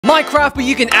Minecraft, but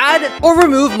you can add or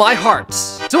remove my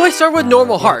hearts. So I start with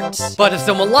normal hearts, but if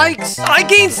someone likes, I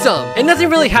gain some. And nothing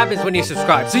really happens when you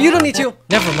subscribe, so you don't need to.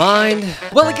 Never mind.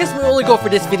 Well, I guess my only goal for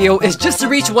this video is just to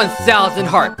reach 1,000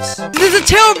 hearts. This is a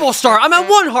terrible start. I'm at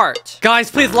 1 heart.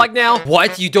 Guys, please like now.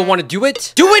 What? You don't want to do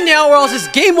it? Do it now or else it's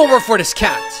game over for this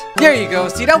cat. There you go.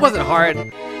 See, that wasn't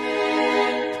hard.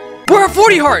 We're at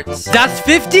 40 hearts. That's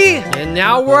 50. And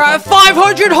now we're at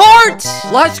 500 hearts.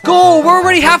 Let's go. We're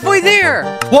already halfway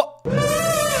there. What?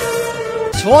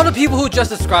 To all the people who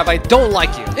just subscribed, I don't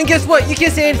like you. And guess what? You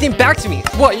can't say anything back to me.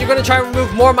 What? You're gonna try and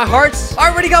remove more of my hearts?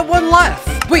 I already got 1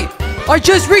 left. Wait. I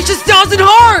just reached 1,000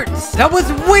 hearts. That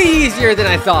was way easier than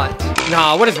I thought.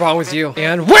 Nah, what is wrong with you?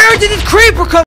 And where did this creeper come